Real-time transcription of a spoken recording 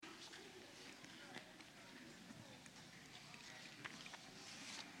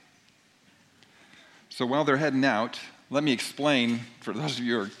So while they're heading out, let me explain, for those of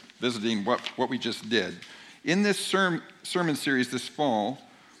you who are visiting, what we just did. In this sermon series this fall,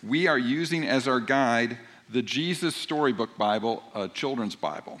 we are using as our guide the Jesus Storybook Bible, a children's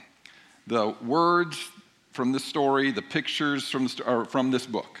Bible. The words from the story, the pictures are from this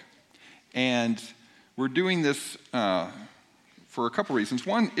book. And we're doing this for a couple reasons.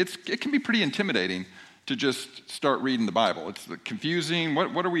 One, it can be pretty intimidating to just start reading the Bible. It's confusing.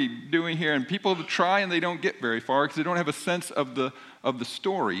 What are we doing here? And people try and they don't get very far because they don't have a sense of the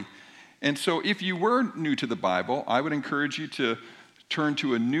story. And so if you were new to the Bible, I would encourage you to turn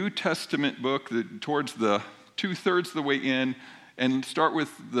to a New Testament book towards the 2/3 of the way in and start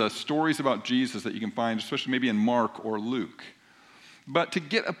with the stories about Jesus that you can find, especially maybe in Mark or Luke. But to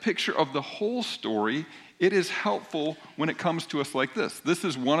get a picture of the whole story, it is helpful when it comes to us like this. This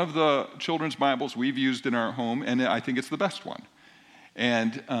is one of the children's Bibles we've used in our home, and I think it's the best one.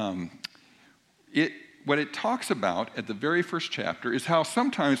 And what it talks about at the very first chapter is how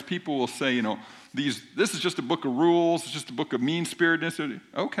sometimes people will say, this is just a book of rules, it's just a book of mean-spiritedness.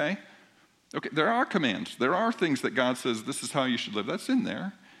 Okay, there are commands. There are things that God says, this is how you should live. That's in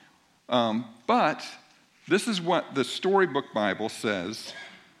there. But this is what the Storybook Bible says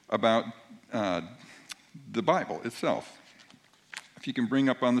about the Bible itself. If you can bring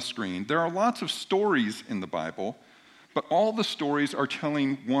up on the screen, there are lots of stories in the Bible, but all the stories are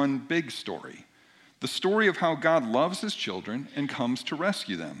telling one big story. The story of how God loves his children and comes to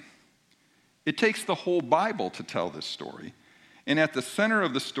rescue them. It takes the whole Bible to tell this story. And at the center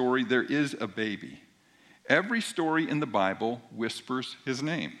of the story, there is a baby. Every story in the Bible whispers his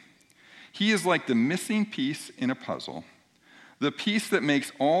name. He is like the missing piece in a puzzle, the piece that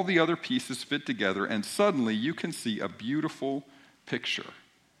makes all the other pieces fit together, and suddenly you can see a beautiful picture.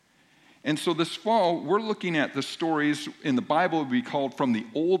 And so this fall, we're looking at the stories in the Bible we called from the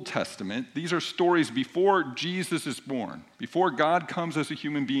Old Testament. These are stories before Jesus is born, before God comes as a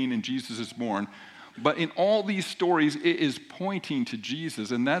human being and Jesus is born. But in all these stories, it is pointing to Jesus,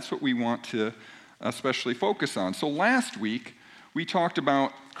 and that's what we want to especially focus on. So last week, we talked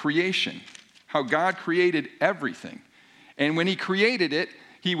about creation, how God created everything. And when he created it,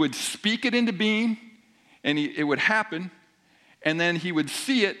 he would speak it into being, and it would happen, and then he would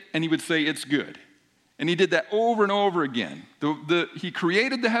see it, and he would say, it's good. And he did that over and over again. He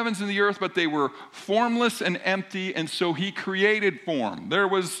created the heavens and the earth, but they were formless and empty, and so he created form. There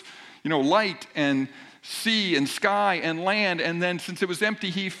was, light and sea and sky and land, and then since it was empty,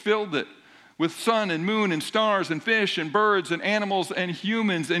 he filled it with sun and moon and stars and fish and birds and animals and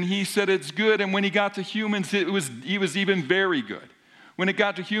humans, and he said it's good. And when he got to humans, he was even very good. When it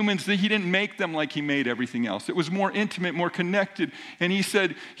got to humans, he didn't make them like he made everything else. It was more intimate, more connected. And he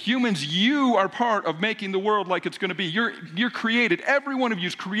said, humans, you are part of making the world like it's going to be. You're created. Every one of you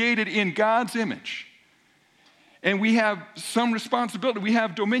is created in God's image. And we have some responsibility. We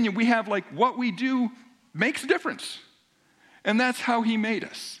have dominion. We have what we do makes a difference. And that's how he made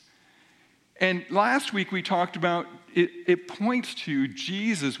us. And last week we talked about, it points to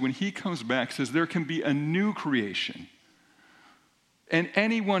Jesus when he comes back, says there can be a new creation. And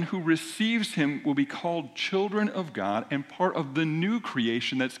anyone who receives him will be called children of God and part of the new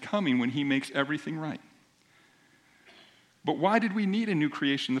creation that's coming when he makes everything right. But why did we need a new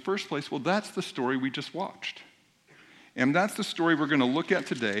creation in the first place? Well, that's the story we just watched. And that's the story we're going to look at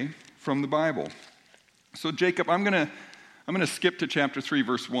today from the Bible. So Jacob, I'm going to skip to chapter 3,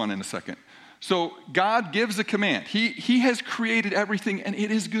 verse 1 in a second. So God gives a command. He has created everything, and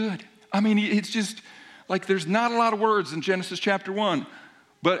it is good. It's just there's not a lot of words in Genesis chapter 1,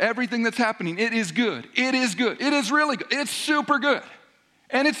 but everything that's happening, it is good. It is good. It is really good. It's super good.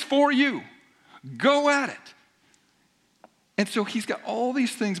 And it's for you. Go at it. And so he's got all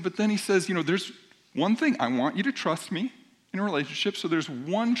these things, but then he says, there's one thing. I want you to trust me in a relationship, so there's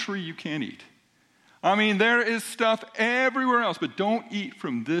one tree you can't eat. There is stuff everywhere else, but don't eat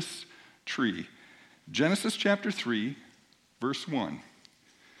from this tree. Genesis chapter 3, verse 1.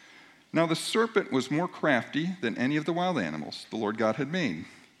 Now the serpent was more crafty than any of the wild animals the Lord God had made.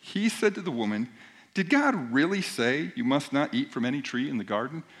 He said to the woman, did God really say you must not eat from any tree in the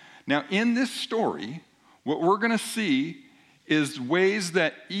garden? Now in this story, what we're going to see is ways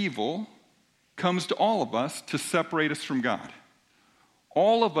that evil comes to all of us to separate us from God.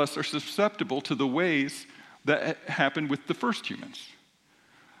 All of us are susceptible to the ways that happened with the first humans.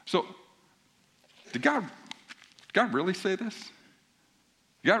 So, did God really say this?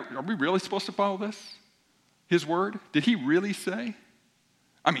 Are we really supposed to follow this? His word? Did he really say?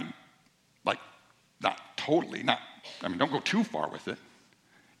 Not totally, don't go too far with it.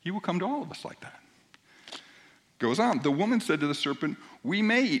 He will come to all of us like that. Goes on, the woman said to the serpent, we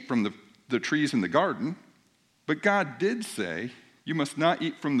may eat from the trees in the garden, but God did say, you must not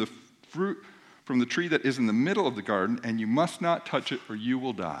eat from the fruit from the tree that is in the middle of the garden, and you must not touch it or you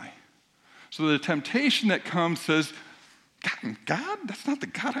will die. So the temptation that comes says, God, that's not the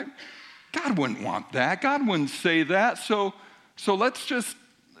God. God wouldn't want that. God wouldn't say that. So let's just.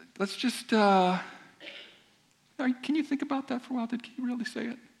 Can you think about that for a while? Did he really say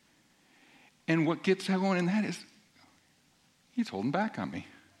it? And what gets going in that is, he's holding back on me.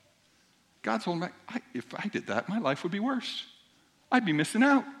 God's holding back. If I did that, my life would be worse. I'd be missing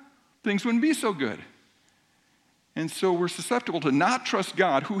out. Things wouldn't be so good. And so we're susceptible to not trust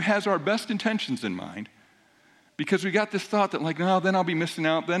God, who has our best intentions in mind, because we got this thought that like, oh, then I'll be missing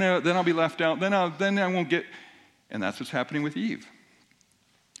out, then I'll be left out, then I won't get, and that's what's happening with Eve.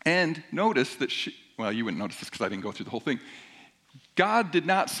 And notice that you wouldn't notice this because I didn't go through the whole thing. God did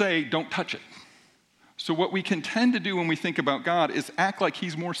not say, don't touch it. So what we can tend to do when we think about God is act like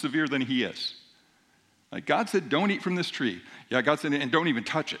he's more severe than he is. Like God said, don't eat from this tree. Yeah, God said, and don't even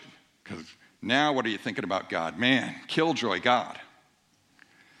touch it. Because now what are you thinking about God? Man, killjoy God.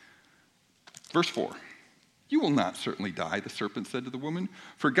 Verse 4. You will not certainly die, the serpent said to the woman,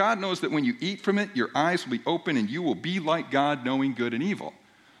 for God knows that when you eat from it, your eyes will be open and you will be like God, knowing good and evil.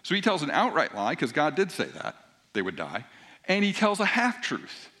 So he tells an outright lie, because God did say that, they would die. And he tells a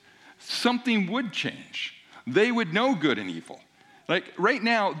half-truth. Something would change. They would know good and evil. Like right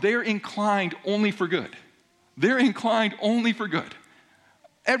now, they're inclined only for good. They're inclined only for good.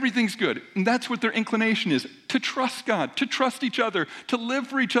 Everything's good. And that's what their inclination is, to trust God, to trust each other, to live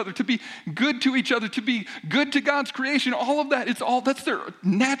for each other, to be good to each other, to be good to God's creation. All of that, that's their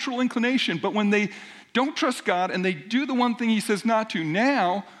natural inclination. But when they don't trust God and they do the one thing he says not to,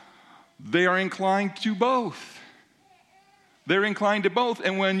 now they are inclined to both. They're inclined to both.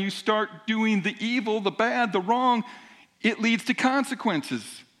 And when you start doing the evil, the bad, the wrong, it leads to consequences.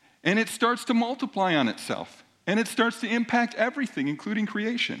 And it starts to multiply on itself. And it starts to impact everything, including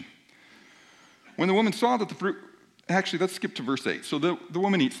creation. When the woman saw that the fruit, actually, let's skip to verse 8. So the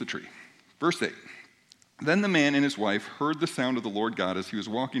woman eats the tree. Verse 8. Then the man and his wife heard the sound of the Lord God as he was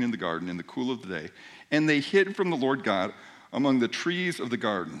walking in the garden in the cool of the day, and they hid from the Lord God among the trees of the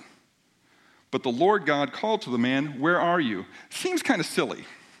garden. But the Lord God called to the man, where are you? Seems kind of silly.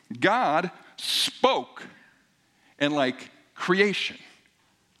 God spoke, and like creation,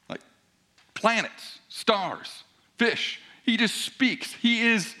 like planets, stars, fish, he just speaks.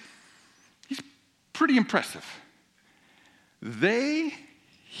 He's pretty impressive. They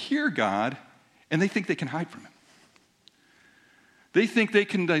hear God, and they think they can hide from him. They think they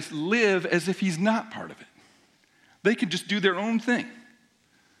can just live as if he's not part of it. They can just do their own thing.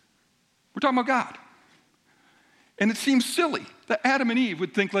 We're talking about God. And it seems silly that Adam and Eve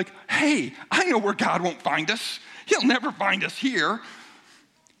would think like, hey, I know where God won't find us. He'll never find us here.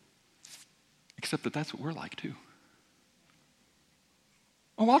 Except that that's what we're like too.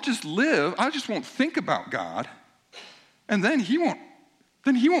 Oh, I'll just live. I just won't think about God. And then he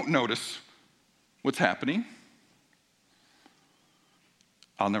won't notice what's happening.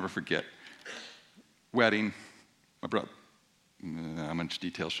 I'll never forget. Wedding, my brother. How much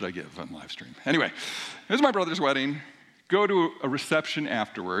detail should I give on live stream? Anyway, it was my brother's wedding. Go to a reception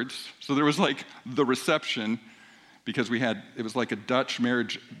afterwards. So there was like the reception, because it was like a Dutch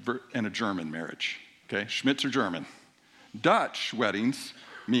marriage and a German marriage. Okay, Schmitz are German. Dutch weddings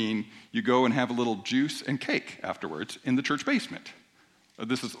mean you go and have a little juice and cake afterwards in the church basement.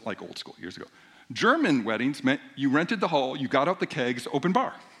 This is like old school, years ago. German weddings meant you rented the hall, you got out the kegs, open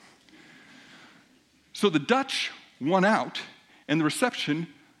bar. So the Dutch won out, and the reception,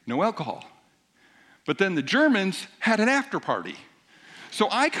 no alcohol. But then the Germans had an after party. So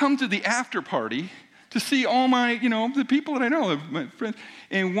I come to the after party to see all my, the people that I know, my friends.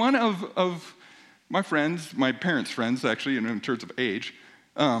 And one of my friends, my parents' friends, actually, in terms of age,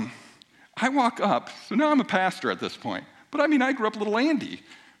 I walk up. So now I'm a pastor at this point. But I grew up little Andy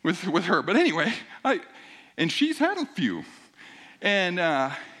with her. But anyway, and she's had a few. And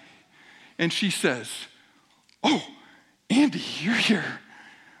she says, oh, Andy, you're here.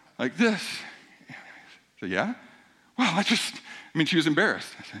 Like this. I said, yeah? Well, she was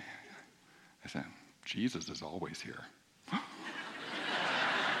embarrassed. I said, Jesus is always here.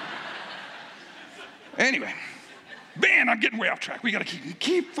 Anyway, man, I'm getting way off track. We got to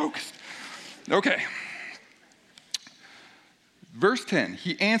keep focused. Okay. Verse 10,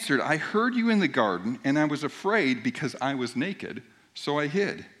 he answered, I heard you in the garden, and I was afraid because I was naked, so I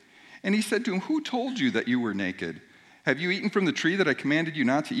hid. And he said to him, who told you that you were naked? Have you eaten from the tree that I commanded you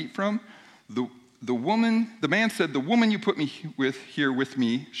not to eat from? The man said, the woman you put me here with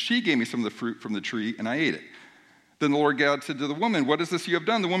me, she gave me some of the fruit from the tree, and I ate it. Then the Lord God said to the woman, what is this you have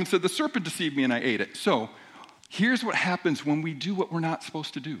done? The woman said, the serpent deceived me and I ate it. So here's what happens when we do what we're not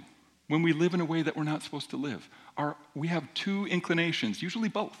supposed to do, when we live in a way that we're not supposed to live. We have two inclinations, usually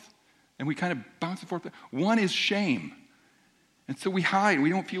both, and we kind of bounce and forth. One is shame. And so we hide.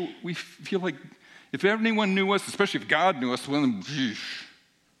 We feel like if anyone knew us, especially if God knew us, well, then,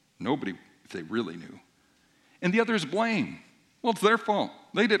 nobody, if they really knew. And the other is blame. Well, it's their fault.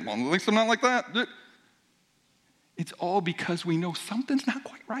 They did well. At least I'm not like that. It's all because we know something's not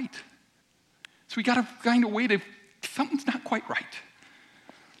quite right. So we got to find a way to, something's not quite right.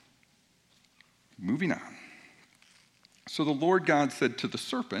 Moving on. So the Lord God said to the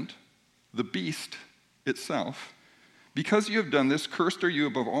serpent, the beast itself, because you have done this, cursed are you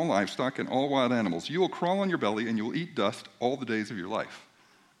above all livestock and all wild animals. You will crawl on your belly and you will eat dust all the days of your life.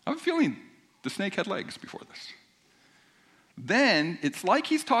 I have a feeling the snake had legs before this. Then it's like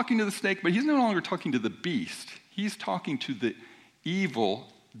he's talking to the snake, but he's no longer talking to the beast. He's talking to the evil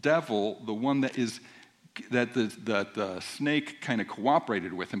devil, the one that the snake kind of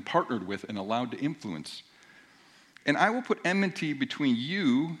cooperated with and partnered with and allowed to influence. And I will put enmity between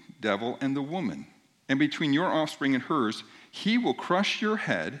you, devil, and the woman, and between your offspring and hers. He will crush your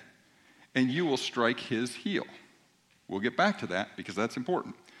head, and you will strike his heel. We'll get back to that because that's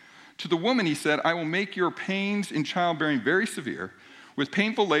important. To the woman, he said, I will make your pains in childbearing very severe. With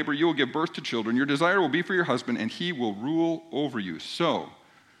painful labor, you will give birth to children. Your desire will be for your husband, and he will rule over you.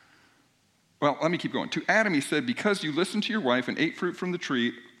 Let me keep going. To Adam, he said, because you listened to your wife and ate fruit from the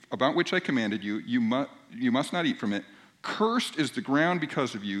tree about which I commanded you, you must not eat from it. Cursed is the ground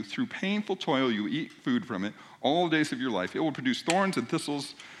because of you. Through painful toil, you eat food from it all the days of your life. It will produce thorns and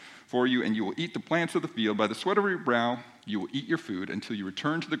thistles for you, and you will eat the plants of the field. By the sweat of your brow, you will eat your food until you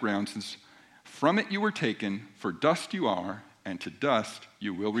return to the ground, since from it you were taken, for dust you are, and to dust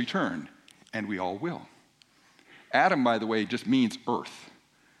you will return. And we all will. Adam, by the way, just means earth.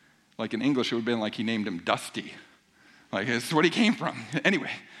 Like in English, it would have been like he named him Dusty. Like, that's what he came from.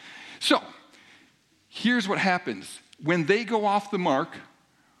 Anyway, so here's what happens. When they go off the mark,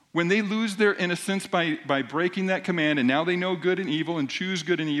 when they lose their innocence by breaking that command, and now they know good and evil and choose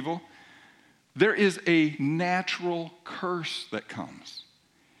good and evil, there is a natural curse that comes.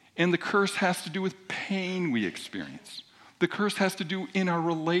 And the curse has to do with pain we experience. The curse has to do in our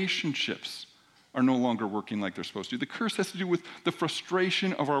relationships are no longer working like they're supposed to. The curse has to do with the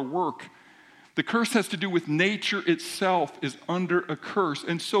frustration of our work. The curse has to do with nature itself is under a curse.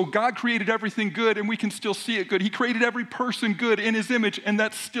 And so God created everything good, and we can still see it good. He created every person good in his image, and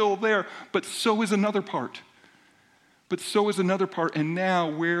that's still there. But so is another part. And now,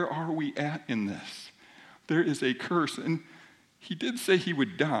 where are we at in this? There is a curse. And he did say he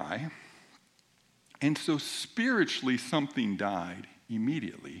would die. And so spiritually, something died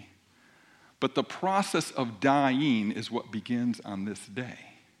immediately. But the process of dying is what begins on this day.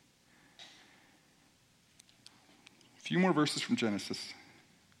 A few more verses from Genesis.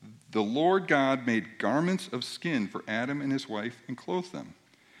 The Lord God made garments of skin for Adam and his wife and clothed them.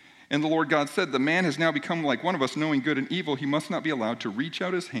 And the Lord God said, the man has now become like one of us, knowing good and evil. He must not be allowed to reach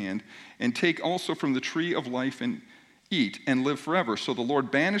out his hand and take also from the tree of life and eat and live forever. So the Lord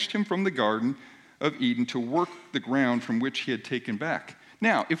banished him from the Garden of Eden to work the ground from which he had taken back.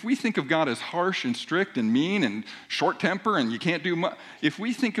 Now, if we think of God as harsh and strict and mean and short temper and you can't do much, if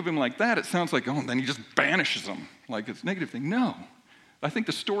we think of him like that, it sounds like, then he just banishes them, like it's a negative thing. No, I think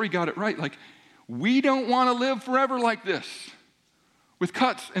the story got it right. Like, we don't want to live forever like this, with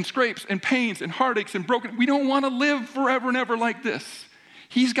cuts and scrapes and pains and heartaches and broken. We don't want to live forever and ever like this.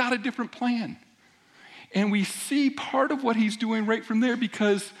 He's got a different plan. And we see part of what he's doing right from there,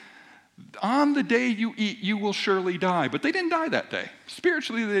 because on the day you eat, you will surely die. But they didn't die that day.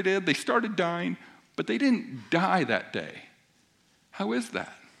 Spiritually, they did. They started dying, but they didn't die that day. How is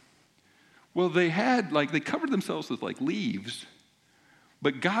that? Well, they covered themselves with leaves,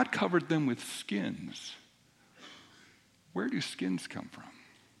 but God covered them with skins. Where do skins come from?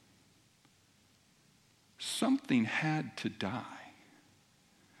 Something had to die.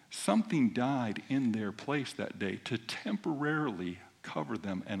 Something died in their place that day to temporarily cover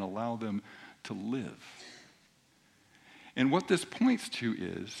them and allow them to live. And what this points to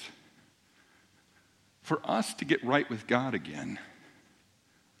is, for us to get right with God again,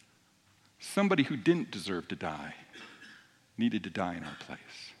 somebody who didn't deserve to die needed to die in our place.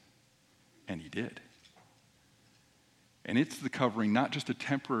 And he did. And it's the covering, not just a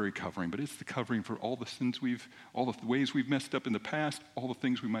temporary covering, but it's the covering for all the sins all the ways we've messed up in the past, all the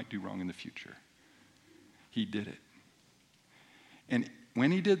things we might do wrong in the future. He did it. And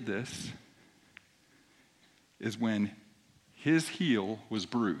when he did this is when his heel was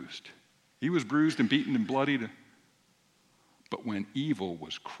bruised. He was bruised and beaten and bloodied but when evil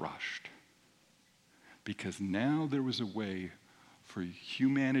was crushed. Because now there was a way for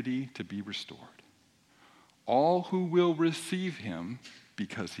humanity to be restored. All who will receive him,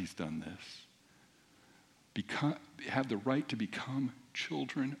 because he's done this, have the right to become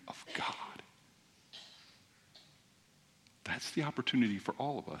children of God. That's the opportunity for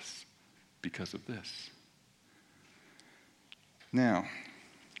all of us because of this. Now,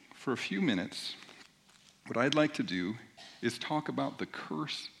 for a few minutes, what I'd like to do is talk about the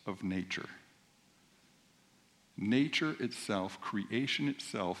curse of nature. Nature itself, creation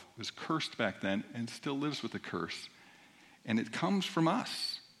itself, was cursed back then and still lives with a curse. And it comes from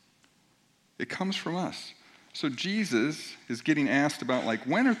us. It comes from us. So Jesus is getting asked about, like,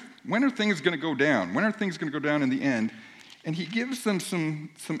 when are things going to go down? When are things going to go down in the end? And he gives them some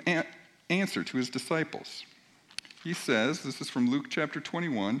answer to his disciples. He says, this is from Luke chapter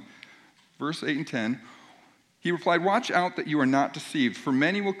 21, verse 8 and 10. He replied, watch out that you are not deceived, for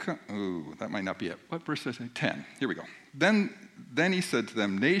many will come. Oh, that might not be it. What verse does it say? 10. Here we go. Then he said to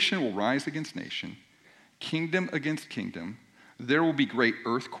them, nation will rise against nation, kingdom against kingdom. There will be great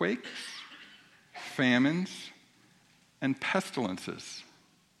earthquakes, famines, and pestilences,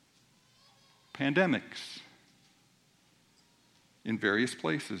 pandemics in various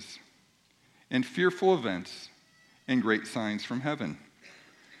places, and fearful events and great signs from heaven.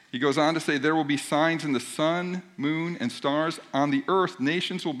 He goes on to say, there will be signs in the sun, moon, and stars. On the earth,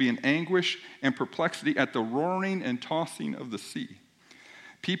 nations will be in anguish and perplexity at the roaring and tossing of the sea.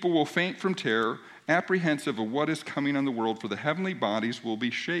 People will faint from terror, apprehensive of what is coming on the world, for the heavenly bodies will be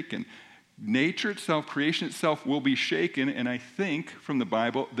shaken. Nature itself, creation itself will be shaken, and I think from the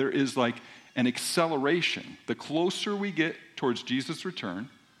Bible, there is like an acceleration. The closer we get towards Jesus' return,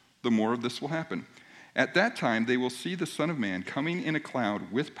 the more of this will happen. At that time, they will see the Son of Man coming in a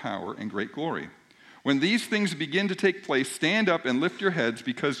cloud with power and great glory. When these things begin to take place, stand up and lift your heads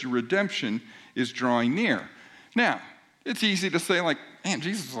because your redemption is drawing near. Now, it's easy to say, like, man,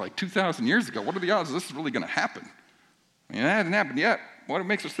 Jesus was like 2,000 years ago. What are the odds this is really going to happen? I mean, it hasn't happened yet. What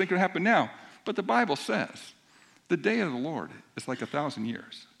makes us think it'll happen now? But the Bible says the day of the Lord is like 1,000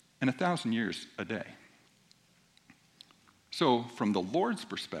 years, and 1,000 years a day. So from the Lord's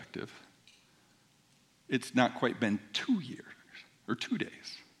perspective, it's not quite been 2 years or 2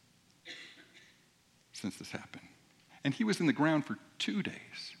 days since this happened. And he was in the ground for 2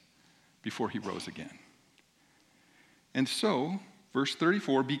 days before he rose again. And so, verse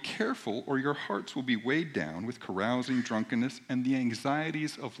 34, be careful or your hearts will be weighed down with carousing, drunkenness, and the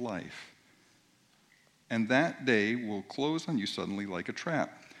anxieties of life. And that day will close on you suddenly like a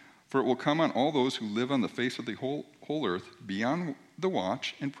trap. For it will come on all those who live on the face of the whole earth. Be on the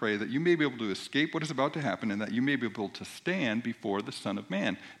watch and pray that you may be able to escape what is about to happen and that you may be able to stand before the Son of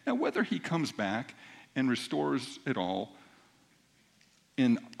Man. Now, whether he comes back and restores it all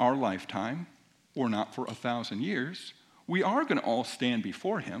in our lifetime or not for 1,000 years, we are going to all stand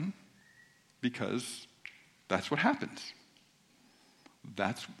before him because that's what happens.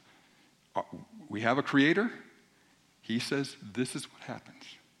 We have a creator. He says this is what happens.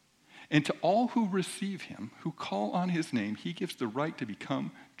 And to all who receive him, who call on his name, he gives the right to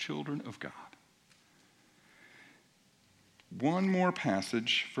become children of God. One more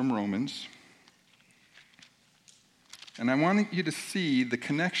passage from Romans. And I want you to see the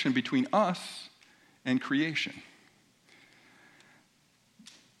connection between us and creation.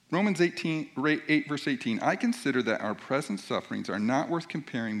 Romans 8, verse 18, I consider that our present sufferings are not worth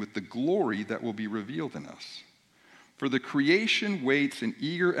comparing with the glory that will be revealed in us. For the creation waits in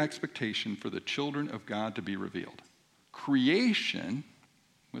eager expectation for the children of God to be revealed. Creation,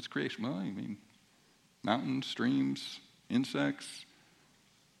 what's creation? Well, I mean, mountains, streams, insects,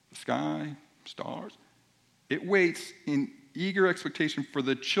 the sky, stars. It waits in eager expectation for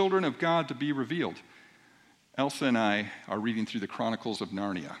the children of God to be revealed. Elsa and I are reading through the Chronicles of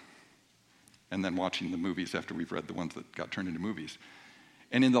Narnia and then watching the movies after we've read the ones that got turned into movies.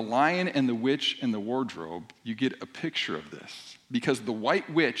 And in The Lion and the Witch and the Wardrobe, you get a picture of this because the White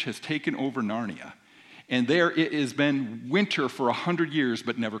Witch has taken over Narnia. And there it has been winter for 100 years,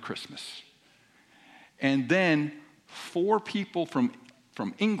 but never Christmas. And then 4 people from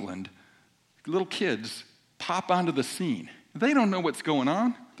England, little kids, pop onto the scene. They don't know what's going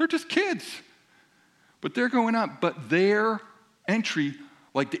on. They're just kids. But they're going up. But their entry,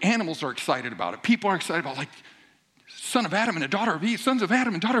 like the animals are excited about it. People are excited about it, like son of Adam and a daughter of Eve, sons of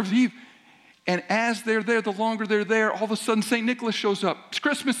Adam and daughter of Eve. And as they're there, the longer they're there, all of a sudden St. Nicholas shows up. It's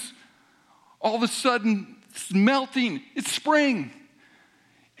Christmas. All of a sudden, it's melting. It's spring.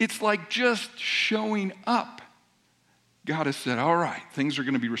 It's like just showing up. God has said, all right, things are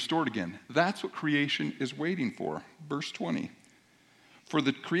going to be restored again. That's what creation is waiting for. Verse 20, For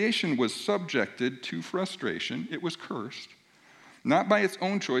the creation was subjected to frustration, it was cursed, not by its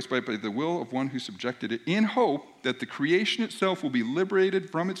own choice, but by the will of one who subjected it, in hope that the creation itself will be liberated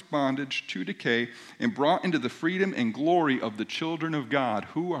from its bondage to decay and brought into the freedom and glory of the children of God.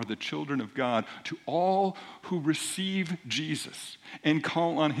 Who are the children of God? To all who receive Jesus and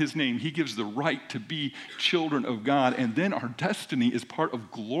call on his name. He gives the right to be children of God, and then our destiny is part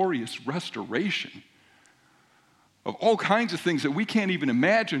of glorious restoration of all kinds of things that we can't even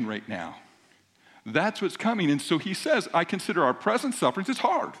imagine right now. That's what's coming. And so he says, I consider our present sufferings, it's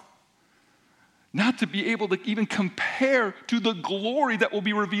hard, not to be able to even compare to the glory that will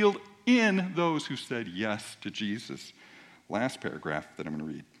be revealed in those who said yes to Jesus. Last paragraph that I'm going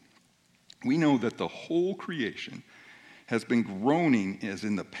to read. We know that the whole creation has been groaning as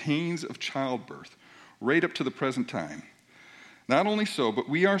in the pains of childbirth right up to the present time. Not only so, but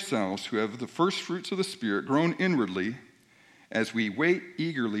we ourselves who have the first fruits of the Spirit groan inwardly as we wait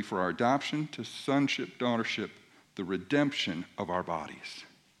eagerly for our adoption to sonship, daughtership, the redemption of our bodies.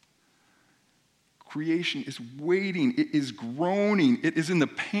 Creation is waiting. It is groaning. It is in the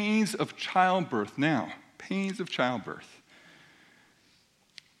pains of childbirth now. Pains of childbirth.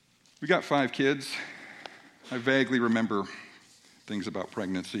 We got 5 kids. I vaguely remember things about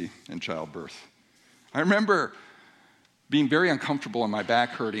pregnancy and childbirth. I remember being very uncomfortable and my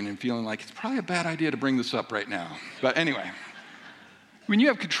back hurting and feeling like it's probably a bad idea to bring this up right now. But anyway, when you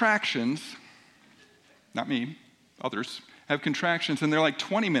have contractions, not me, others, have contractions and they're like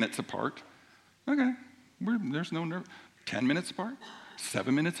 20 minutes apart, okay, there's no nerve. 10 minutes apart,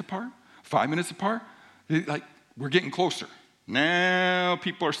 7 minutes apart, 5 minutes apart, like we're getting closer. Now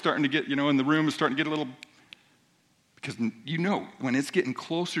people are starting to get, in the room is starting to get a little, because when it's getting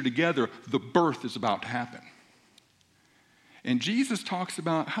closer together, the birth is about to happen. And Jesus talks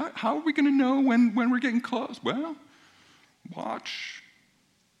about how are we going to know when we're getting close? Well, watch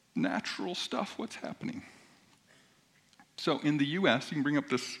natural stuff, what's happening. So in the U.S., you can bring up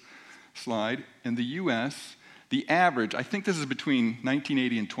this slide. In the U.S., the average, I think this is between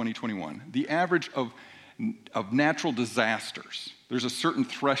 1980 and 2021, the average of natural disasters, there's a certain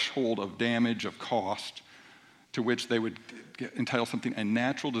threshold of damage, of cost, to which they would entitle something a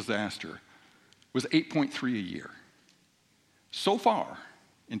natural disaster, was 8.3 a year. So far,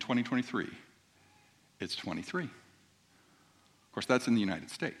 in 2023, it's 23. Of course, that's in the United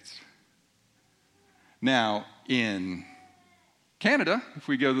States. Now, in Canada, if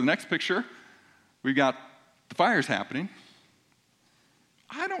we go to the next picture, we've got the fires happening.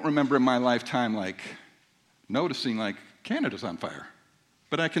 I don't remember in my lifetime, noticing, Canada's on fire.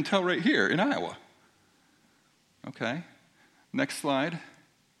 But I can tell right here in Iowa. Okay, next slide.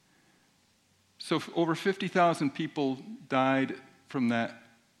 So over 50,000 people died from that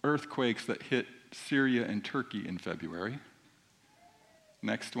earthquakes that hit Syria and Turkey in February.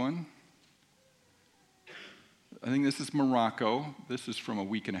 Next one. I think this is Morocco. This is from a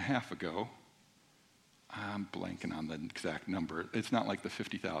week and a half ago. I'm blanking on the exact number. It's not like the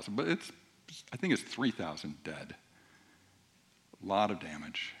 50,000, but I think it's 3,000 dead. A lot of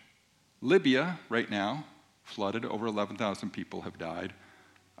damage. Libya, right now, flooded. Over 11,000 people have died.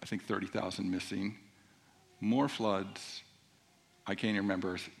 I think 30,000 missing. More floods. I can't even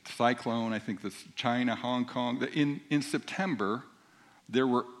remember. Cyclone, I think that's China, Hong Kong. In September, there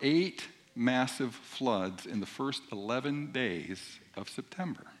were 8 massive floods in the first 11 days of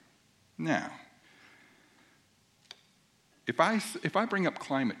September. Now, if I bring up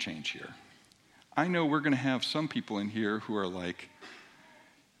climate change here, I know we're going to have some people in here who are like,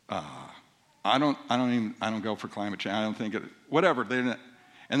 I don't go for climate change. I don't think it, whatever.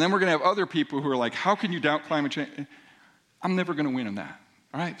 And then we're going to have other people who are like, how can you doubt climate change? I'm never going to win on that.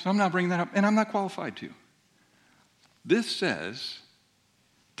 All right, so I'm not bringing that up, and I'm not qualified to. This says,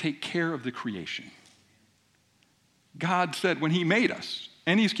 take care of the creation. God said when he made us,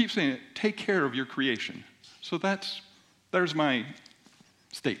 and he keeps saying it, take care of your creation. So there's my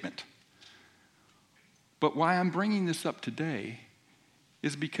statement. But why I'm bringing this up today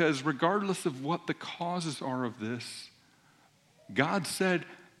is because regardless of what the causes are of this, God said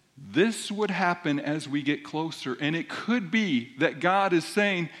this would happen as we get closer. And it could be that God is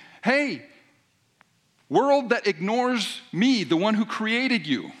saying, hey, world that ignores me, the one who created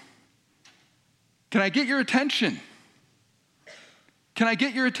you, can I get your attention? Can I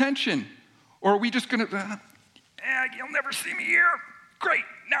get your attention? Or are we just going to, you'll never see me here. Great,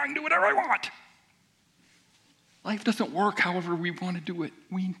 now I can do whatever I want. Life doesn't work however we want to do it.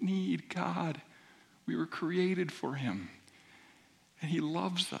 We need God. We were created for him. And he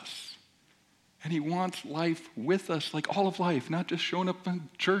loves us. And he wants life with us, like all of life, not just showing up in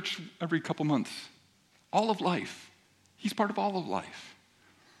church every couple months. All of life. He's part of all of life.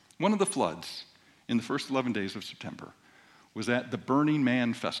 One of the floods in the first 11 days of September was at the Burning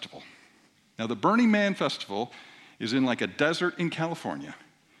Man Festival. Now, the Burning Man Festival is in like a desert in California,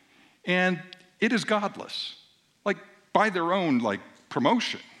 and it is godless. Like, by their own, like,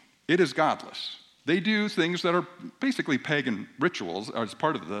 promotion, it is godless. They do things that are basically pagan rituals as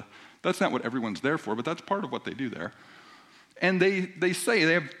part of that's not what everyone's there for, but that's part of what they do there. And they say,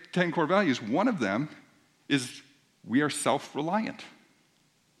 they have 10 core values. One of them is we are self-reliant.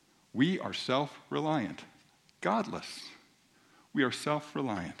 We are self-reliant. Godless. We are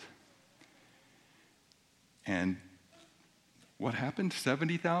self-reliant. And what happened?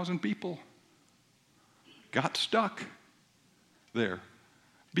 70,000 people got stuck there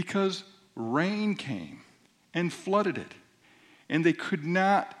because rain came and flooded it. And they could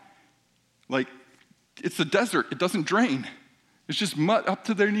not, it's a desert. It doesn't drain. It's just mud up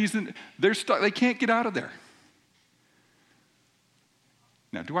to their knees, and they're stuck. They can't get out of there.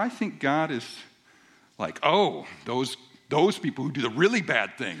 Now, do I think God is like, oh, those people who do the really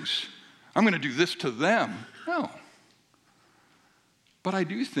bad things, I'm going to do this to them? No. But I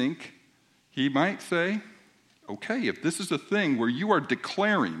do think he might say, okay, if this is a thing where you are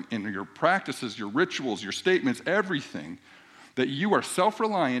declaring in your practices, your rituals, your statements, everything, that you are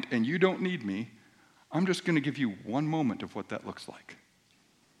self-reliant and you don't need me, I'm just going to give you one moment of what that looks like.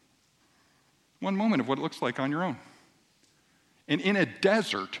 One moment of what it looks like on your own. And in a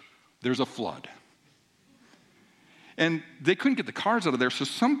desert, there's a flood. And they couldn't get the cars out of there, so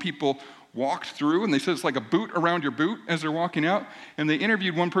some people walked through, and they said it's like a boot around your boot as they're walking out. And they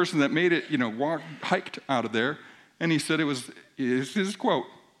interviewed one person that made it, hiked out of there, and he said it's his quote,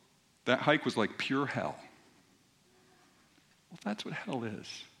 that hike was like pure hell. Well, that's what hell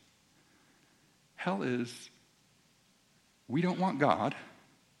is. Hell is, we don't want God,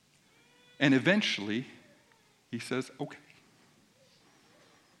 and eventually, he says, okay.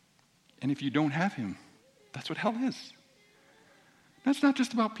 And if you don't have him, that's what hell is. That's not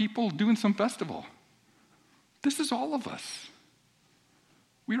just about people doing some festival. This is all of us.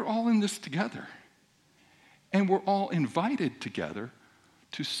 We're all in this together. And we're all invited together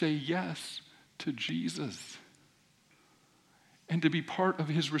to say yes to Jesus and to be part of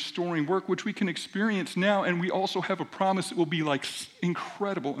his restoring work, which we can experience now, and we also have a promise it will be like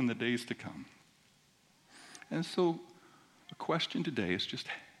incredible in the days to come. And so the question today is just,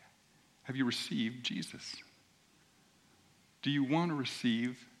 have you received Jesus? Do you want to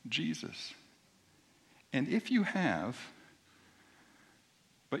receive Jesus? And if you have,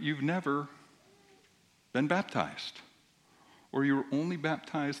 but you've never been baptized, or you were only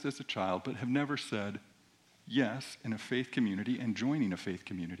baptized as a child but have never said yes in a faith community and joining a faith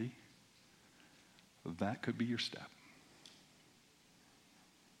community, that could be your step.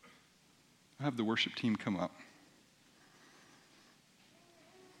 I have the worship team come up.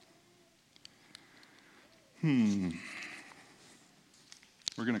 We're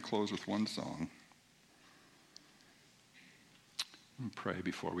going to close with one song. And pray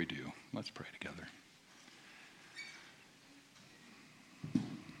before we do. Let's pray together.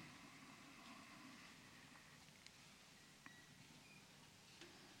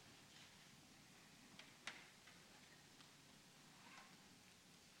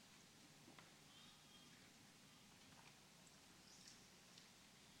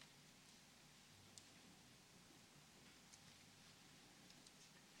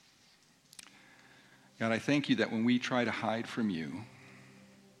 God, I thank you that when we try to hide from you,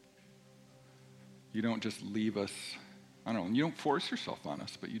 you don't just leave us, you don't force yourself on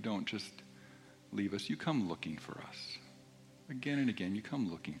us, but you don't just leave us. You come looking for us. Again and again, you come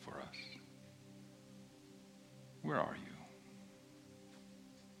looking for us. Where are you?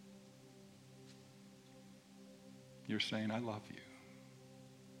 You're saying, I love you.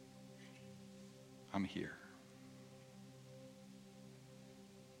 I'm here.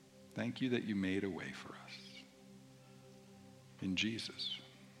 Thank you that you made a way for us in Jesus.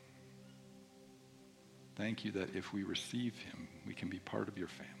 Thank you that if we receive him, we can be part of your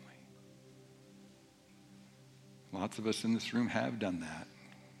family. Lots of us in this room have done that.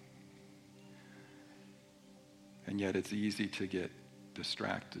 And yet it's easy to get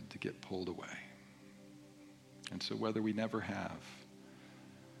distracted, to get pulled away. And so whether we never have,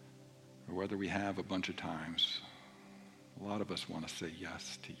 or whether we have a bunch of times, a lot of us want to say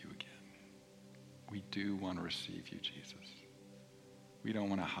yes to you again. We do want to receive you, Jesus. We don't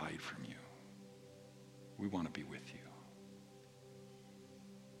want to hide from you. We want to be with you.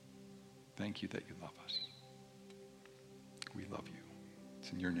 Thank you that you love us. We love you.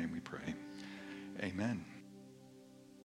 It's in your name we pray. Amen.